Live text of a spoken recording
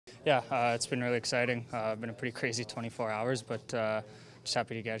Yeah, it's been really exciting. Been a pretty crazy 24 hours, but just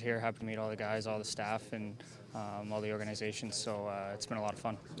happy to get here. Happy to meet all the guys, all the staff, and all the organizations. So it's been a lot of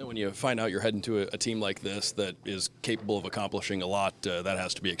fun. When you find out you're heading to a team like this that is capable of accomplishing a lot, that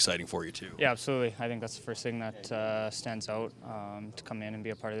has to be exciting for you too. Yeah, absolutely. I think that's the first thing that stands out, to come in and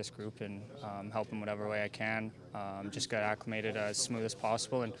be a part of this group and help in whatever way I can. Just get acclimated as smooth as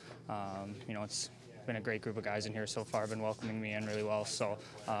possible, and it's been a great group of guys in here so far. Been welcoming me in really well, so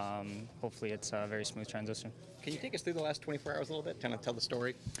hopefully it's a very smooth transition. Can you take us through the last 24 hours a little bit, kind of tell the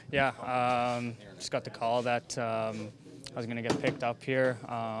story? Yeah, just got the call that I was going to get picked up here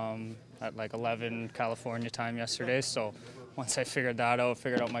at like 11 California time yesterday. So once I figured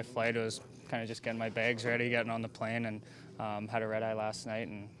out my flight, it was kind of just getting my bags ready, getting on the plane, and had a red eye last night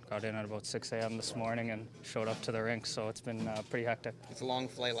and got in at about 6 a.m. this morning and showed up to the rink. So it's been pretty hectic. It's a long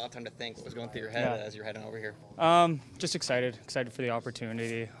flight, a lot of time to think. What was going through your head as you're heading over here? Just excited for the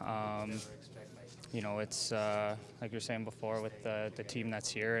opportunity. It's like you were saying before with the team that's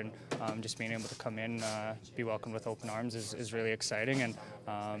here, and just being able to come in, be welcomed with open arms is really exciting, and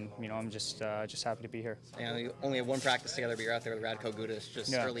I'm just happy to be here. You only have one practice together, but you're out there with Radko Gudas.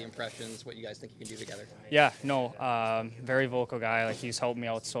 Just early impressions, what you guys think you can do together? Yeah, no, very vocal guy. Like, he's helped me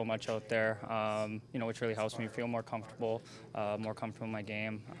out so much out there. Which really helps me feel more comfortable in my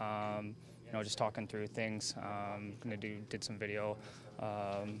game. Just talking through things. Did some video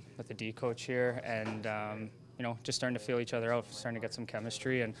with the D coach here, and just starting to feel each other out, starting to get some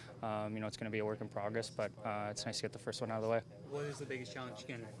chemistry, and it's going to be a work in progress, but it's nice to get the first one out of the way. What is the biggest challenge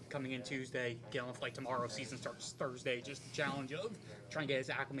again coming in Tuesday, getting on a flight tomorrow, season starts Thursday, just the challenge of trying to get as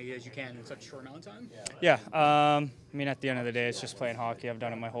acclimated as you can in such a short amount of time? Yeah, at the end of the day, it's just playing hockey. I've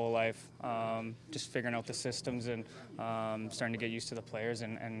done it my whole life. Just figuring out the systems and starting to get used to the players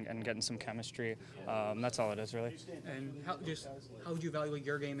and getting some chemistry. That's all it is, really. And how would you evaluate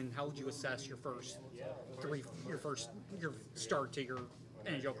your game, and how would you assess your your start to your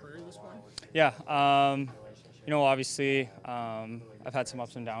NHL career at this point? Yeah, obviously, I've had some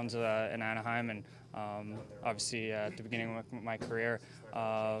ups and downs in Anaheim, and obviously at the beginning of my career,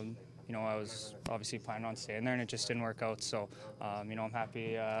 I was obviously planning on staying there, and it just didn't work out. So, I'm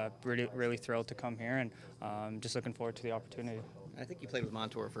happy, really thrilled to come here, and just looking forward to the opportunity. I think you played with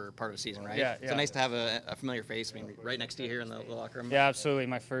Montour for part of the season, right? Yeah. So nice to have a familiar face. I mean, right next to you here in the locker room. Yeah, absolutely.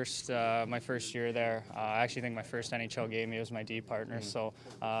 My first year there, I actually think my first NHL game, he was my D partner. So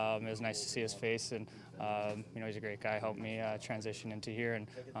it was nice to see his face, and he's a great guy. Helped me transition into here, and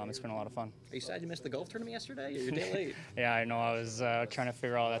it's been a lot of fun. Are you sad you missed the golf tournament yesterday? You're a day late. Yeah, I know. I was trying to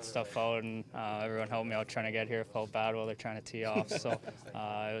figure all that stuff out, and everyone helped me out trying to get here. Felt bad while they're trying to tee off, so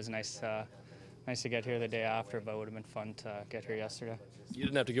it was nice to get here the day after, but it would have been fun to get here yesterday. You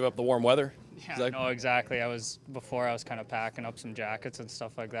didn't have to give up the warm weather? Yeah, no, exactly. I was kind of packing up some jackets and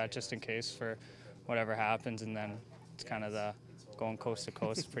stuff like that just in case for whatever happens, and then it's kind of going coast to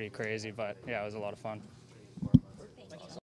coast. Pretty crazy, but yeah, it was a lot of fun.